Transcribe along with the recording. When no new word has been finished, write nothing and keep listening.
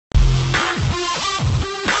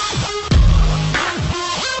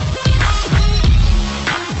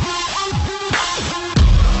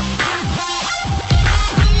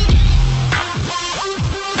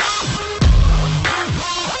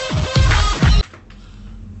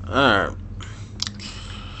Alright.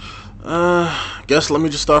 Guess let me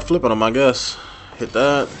just start flipping them, I guess. Hit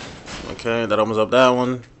that. Okay, that opens up that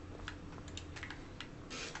one.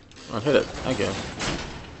 I'll hit it. Thank you.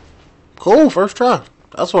 Cool, first try.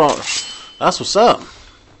 That's what's up.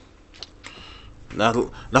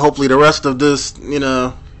 Now hopefully the rest of this,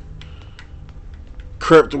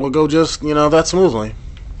 crypt will go just, that smoothly.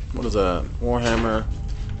 What is that? Warhammer.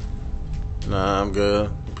 Nah, I'm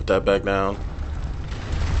good. Put that back down.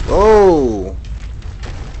 Whoa!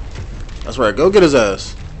 That's right, go get his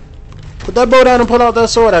ass. Put that bow down and pull out that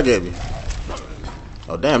sword I gave you.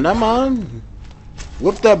 Oh, damn, that mine?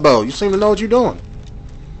 Whip that bow. You seem to know what you're doing.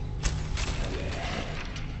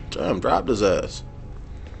 Damn, dropped his ass.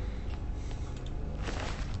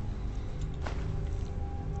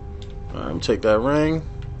 Alright, I'm gonna take that ring.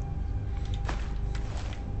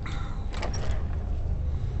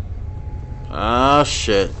 Ah,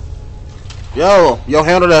 shit. Yo,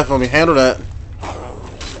 handle that for me. Handle that.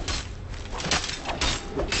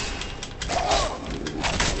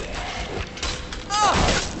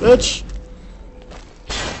 Bitch.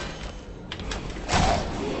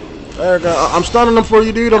 There we go. I'm stunning them for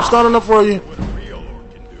you, dude. I'm stunning them for you.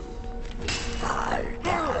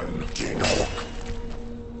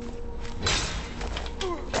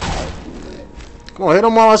 Come on, hit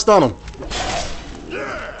him while I stun him.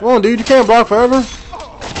 Come on, dude. You can't block forever.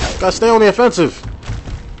 Gotta stay on the offensive.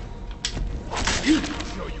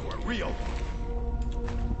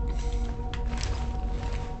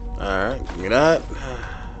 Alright, give me that.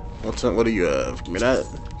 What do you have? Give me that.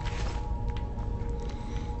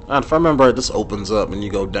 And if I remember right, this opens up and you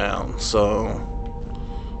go down. So,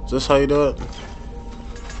 is this how you do it?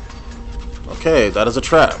 Okay, that is a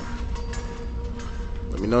trap.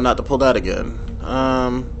 Let me know not to pull that again.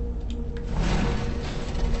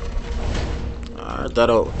 Alright, that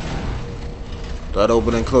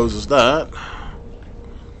open and closes that.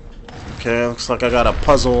 Okay, looks like I got a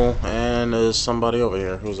puzzle and there's somebody over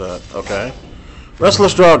here. Who's that? Okay.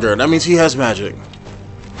 Restless Draugr. That means he has magic.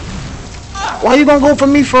 Why you gonna go for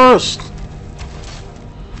me first?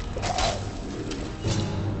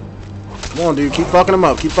 Come on, dude. Keep fucking him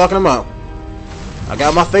up. Keep fucking him up. I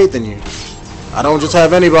got my faith in you. I don't just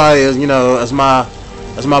have anybody as, as my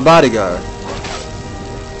bodyguard.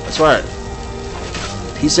 That's right.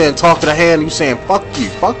 He's saying talk to the hand, you saying fuck you.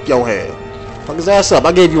 Fuck your hand. Fuck his ass up.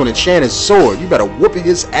 I gave you an enchanted sword. You better whoop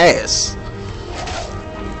his ass.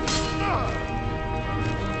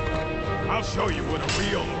 I'll show you what a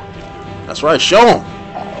real orc can do. That's right, show him.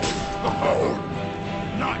 Oh,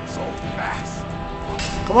 not so fast.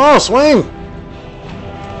 Come on, swing.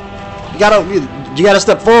 You gotta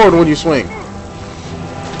step forward when you swing.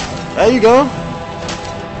 There you go.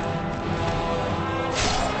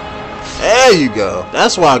 There you go.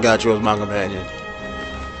 That's why I got you as my companion.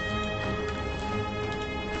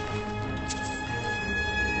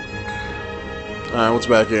 Alright, what's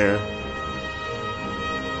back here?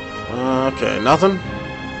 Okay, nothing.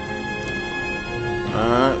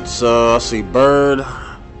 Alright, so I see bird,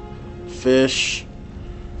 fish,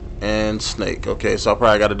 and snake. Okay, so I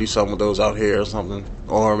probably got to do something with those out here or something.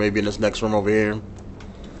 Or maybe in this next room over here.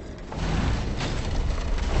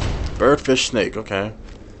 Bird, fish, snake. Okay.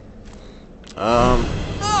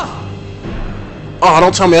 Oh,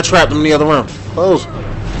 don't tell me I trapped him in the other room. Close.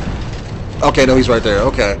 Okay, no, he's right there.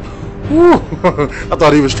 Okay. Woo. I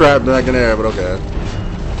thought he was trapped back in there, but okay.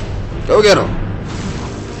 Go get him.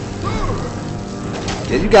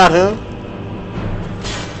 Yeah, you got him.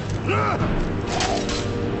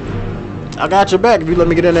 I got your back if you let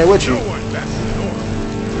me get in there with you.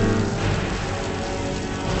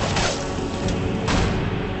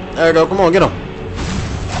 There you go. Come on, get him.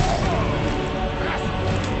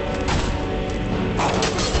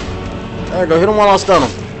 There you go. Hit him while I stun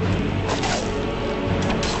him.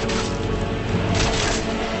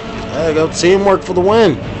 There you go. Teamwork for the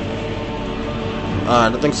win.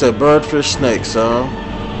 Alright, I think it said bird, fish, snake. So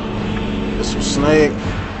this was snake.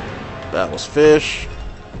 That was fish.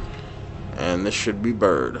 And this should be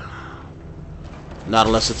bird. Not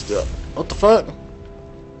unless it's the... What the fuck?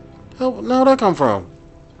 Now where'd that come from?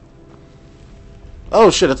 Oh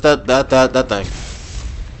shit, it's that thing.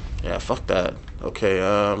 Yeah, fuck that. Okay,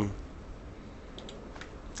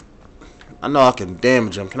 I know I can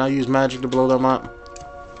damage him. Can I use magic to blow them up?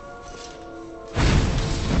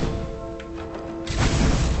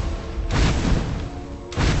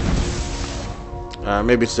 Alright,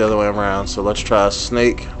 maybe it's the other way around. So let's try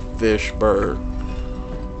snake, fish, bird.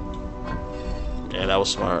 Yeah, that was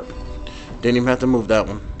smart. Didn't even have to move that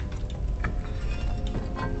one.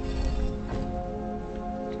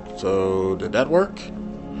 So, did that work?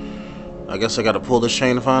 I guess I gotta pull this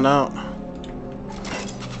chain to find out.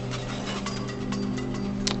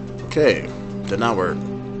 Okay, did not work.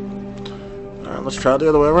 Alright, let's try it the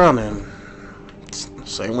other way around then.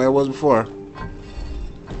 Same way it was before.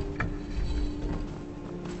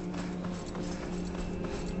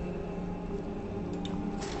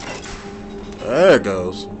 There it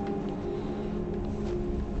goes.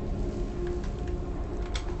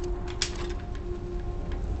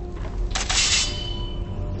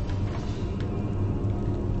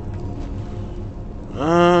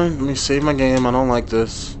 Let me save my game. I don't like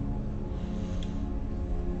this.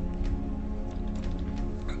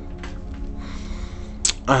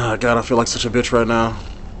 Ah, God, I feel like such a bitch right now.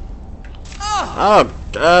 Oh,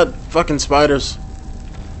 God, fucking spiders.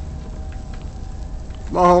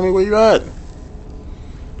 Come on, homie, where you at?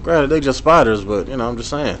 Granted, they just spiders, but, you know, I'm just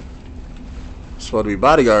saying. They're supposed to be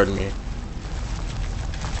bodyguarding me.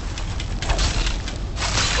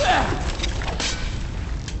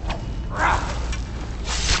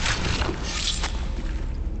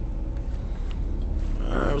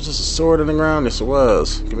 Was this a sword in the ground? Yes, it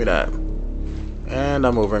was. Give me that. And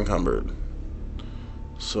I'm over encumbered.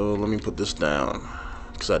 So let me put this down,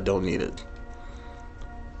 because I don't need it.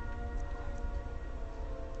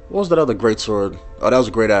 What was that other great sword? Oh, that was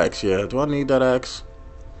a great axe, yeah. Do I need that axe?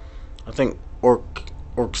 I think orc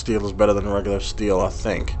steel is better than regular steel, I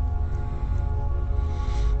think.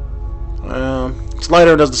 It's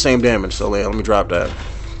lighter and does the same damage, so yeah, let me drop that.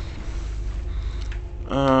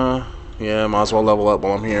 Yeah, might as well level up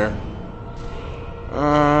while I'm here.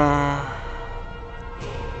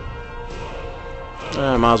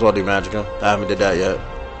 Might as well do Magicka. I haven't did that yet.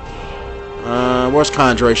 Where's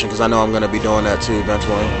Conjuration? Because I know I'm going to be doing that too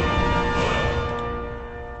eventually.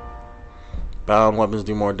 Bound weapons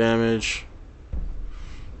do more damage.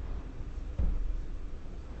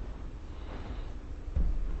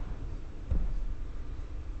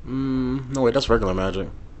 No wait, that's regular magic.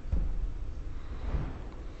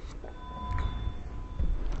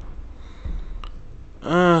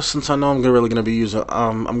 Since I know I'm really gonna be using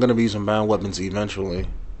bound weapons eventually.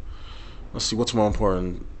 Let's see what's more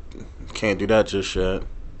important. Can't do that just yet.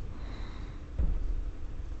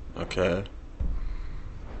 Okay.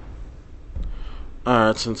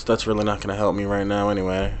 Alright, since that's really not gonna help me right now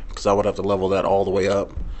anyway, because I would have to level that all the way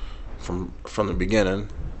up from the beginning.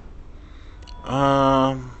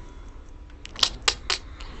 Can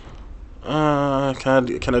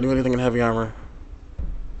I do anything in heavy armor?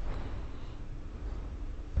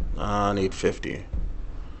 I need 50.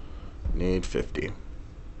 Need 50.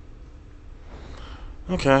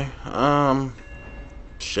 Okay.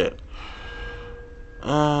 Shit.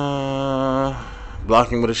 Blocking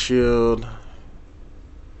with a shield.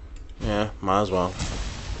 Yeah, might as well.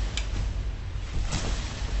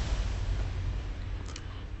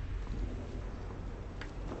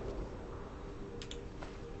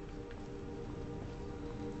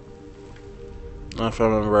 If I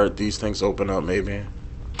remember right, these things open up maybe.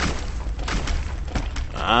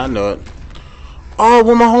 I know it. Oh,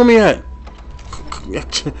 where my homie at?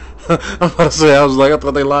 I'm about to say, I was like, I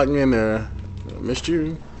thought they locked me in there. I missed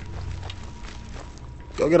you.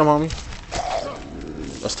 Go get him, homie.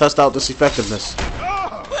 Let's test out this effectiveness.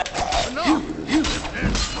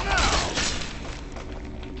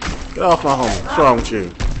 Get off my homie. What's wrong with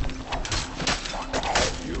you?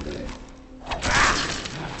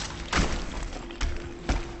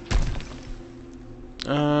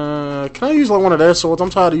 Can I use like one of their swords?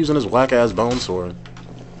 I'm tired of using this whack ass bone sword.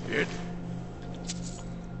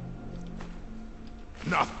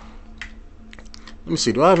 No. Let me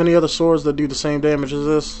see. Do I have any other swords that do the same damage as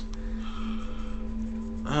this?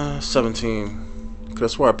 17. Could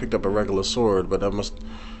have swore I picked up a regular sword, but that must.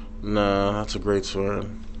 Nah, that's a great sword.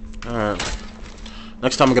 All right.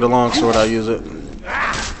 Next time I get a long sword, I'll use it.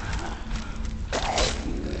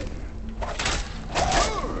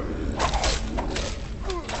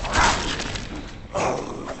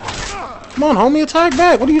 Come on, homie, attack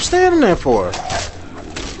back. What are you standing there for?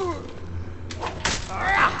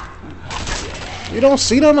 You don't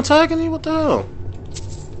see them attacking you? What the hell?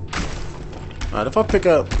 Alright, if I pick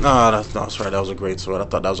up... No, that's right. That was a great sword. I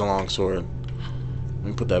thought that was a long sword. Let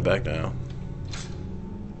me put that back down.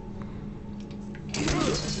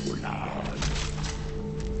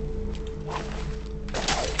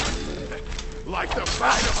 Like the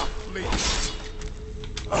bite of a flea.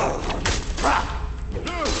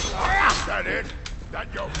 That it?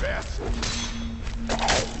 That your best?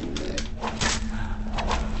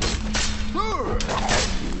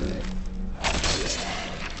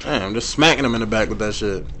 Damn, I'm just smacking him in the back with that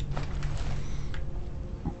shit.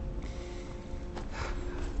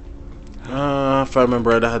 if I remember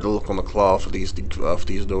right, I had to look on the claw for these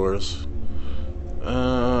doors.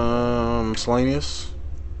 Miscellaneous.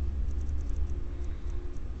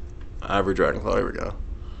 Ivory dragon claw. Here we go.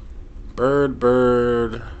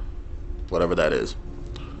 Bird. Whatever that is.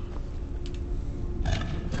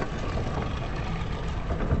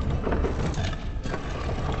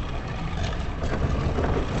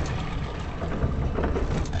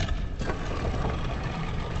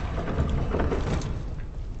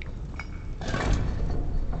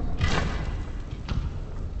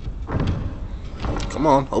 Come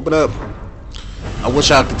on, open up. I wish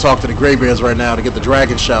I could talk to the graybeards right now to get the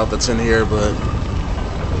dragon shout that's in here, but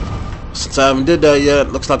since I haven't did that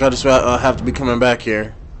yet, looks like I just have to be coming back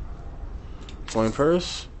here. Coin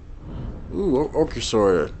purse. Ooh, orchid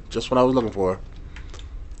sword. Just what I was looking for.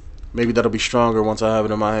 Maybe that'll be stronger once I have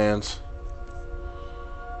it in my hands.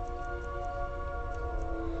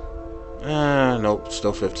 Nope,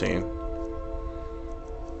 still 15.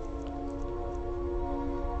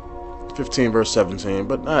 15 versus 17,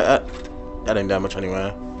 but that ain't that much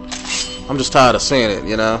anyway. I'm just tired of seeing it,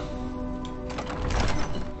 you know?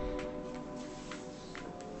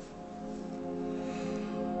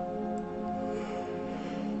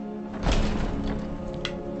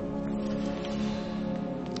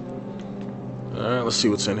 Alright, let's see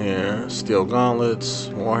what's in here. Steel gauntlets,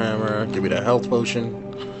 warhammer, give me that health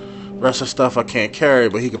potion. Rest of stuff I can't carry,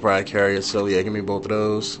 but he could probably carry it, so yeah, give me both of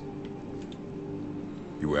those.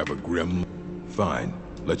 You have a grim? Fine.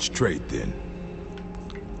 Let's trade then.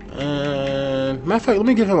 And matter of fact, let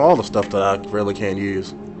me give him all the stuff that I really can't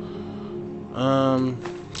use.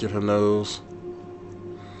 Give him those.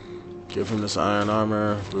 Give him this iron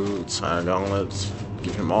armor, boots, iron gauntlets.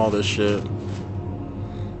 Give him all this shit.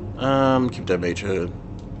 Keep that mage hood.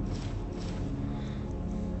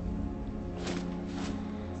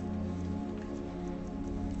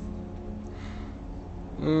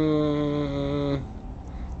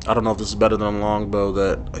 I don't know if this is better than a longbow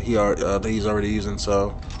that he's already using,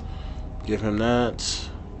 so give him that.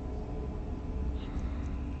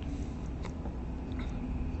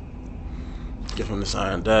 Give him this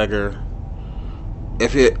iron dagger.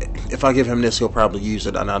 If I give him this, he'll probably use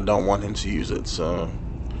it, and I don't want him to use it, so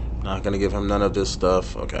not gonna give him none of this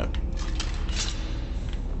stuff. Okay.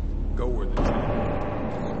 Go with it.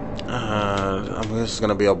 I mean, this is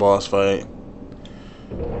gonna be a boss fight.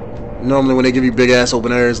 Normally when they give you big ass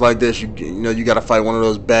open areas like this, you know you gotta fight one of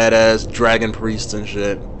those badass dragon priests and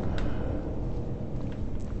shit.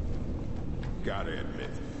 Gotta admit.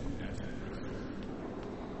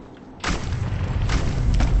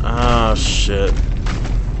 Ah shit.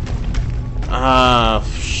 Ah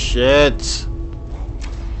shit.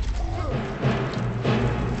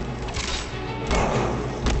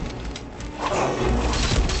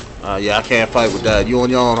 Yeah, I can't fight with that. You on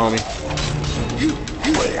your own, homie.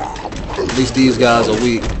 At least these guys are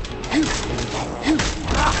weak.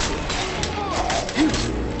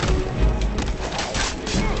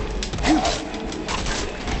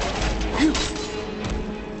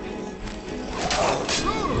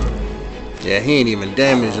 Yeah, he ain't even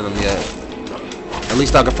damaging them yet. At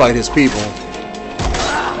least I can fight his people. At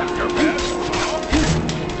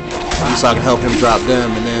least I can help him drop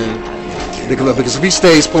them and then pick him up. Because if he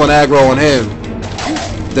stays pulling aggro on him,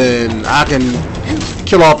 then I can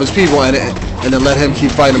kill off his people and then let him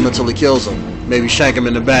keep fighting him until he kills him. Maybe shank him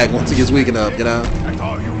in the back once he gets weak enough, you know? That's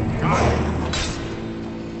all you got.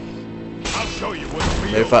 I'll show you what's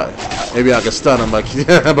real. Maybe I can stun him, like,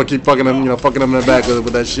 but keep fucking him, you know, fucking him in the back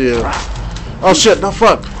with that shield. Oh shit! No,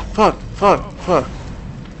 fuck!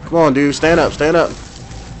 Come on, dude, stand up, stand up.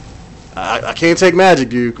 I can't take magic,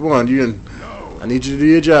 dude. Come on, dude. No. I need you to do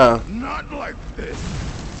your job. Not like this.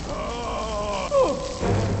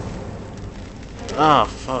 Ah,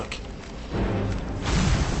 fuck.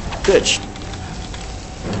 Bitch.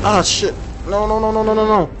 Ah, shit.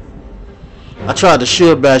 No. I tried to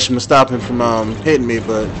shield bash him to stop him from hitting me,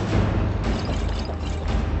 but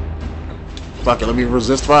fuck it, let me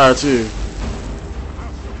resist fire too.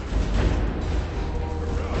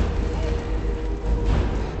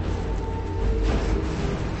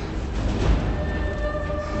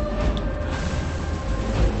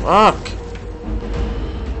 Fuck.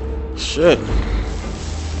 Shit.